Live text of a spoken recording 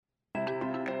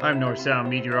I'm North Sound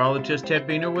meteorologist Ted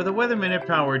Beener with a Weather Minute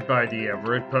powered by the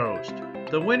Everett Post.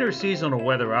 The winter seasonal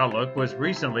weather outlook was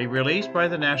recently released by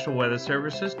the National Weather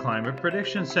Service's Climate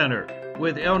Prediction Center.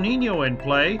 With El Nino in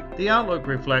play, the outlook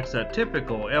reflects a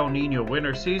typical El Nino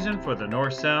winter season for the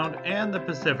North Sound and the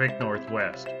Pacific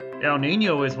Northwest. El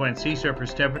Nino is when sea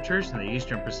surface temperatures in the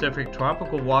eastern Pacific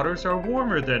tropical waters are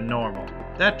warmer than normal.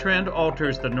 That trend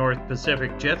alters the North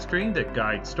Pacific jet stream that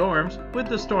guides storms, with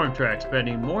the storm track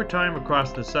spending more time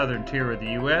across the southern tier of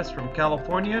the U.S. from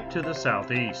California to the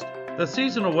southeast. The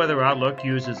seasonal weather outlook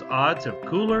uses odds of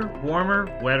cooler, warmer,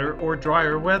 wetter, or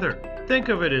drier weather. Think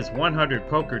of it as 100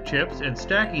 poker chips and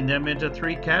stacking them into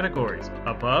three categories: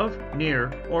 above,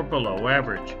 near, or below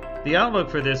average. The outlook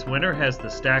for this winter has the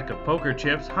stack of poker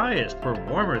chips highest for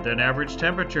warmer than average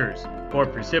temperatures. For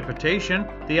precipitation,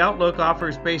 the outlook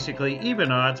offers basically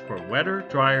even odds for wetter,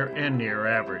 drier, and near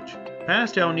average.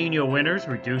 Past El Nino winters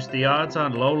reduced the odds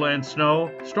on lowland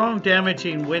snow, strong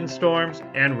damaging windstorms,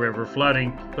 and river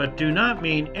flooding, but do not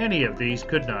mean any of these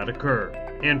could not occur.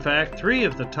 In fact, 3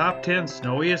 of the top 10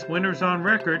 snowiest winters on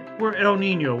record were El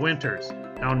Nino winters.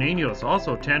 El Ninos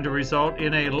also tend to result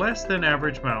in a less than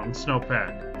average mountain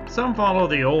snowpack. Some follow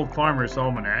the old farmer's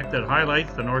almanac that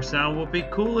highlights the North Sound will be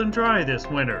cool and dry this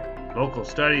winter. Local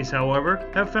studies, however,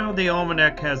 have found the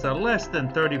almanac has a less than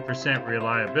 30%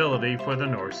 reliability for the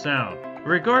North Sound.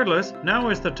 Regardless, now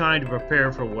is the time to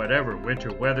prepare for whatever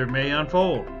winter weather may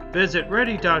unfold. Visit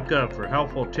ready.gov for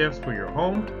helpful tips for your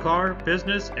home, car,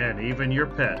 business, and even your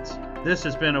pets. This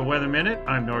has been a Weather Minute.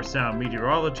 I'm North Sound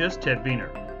meteorologist Ted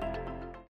Beener.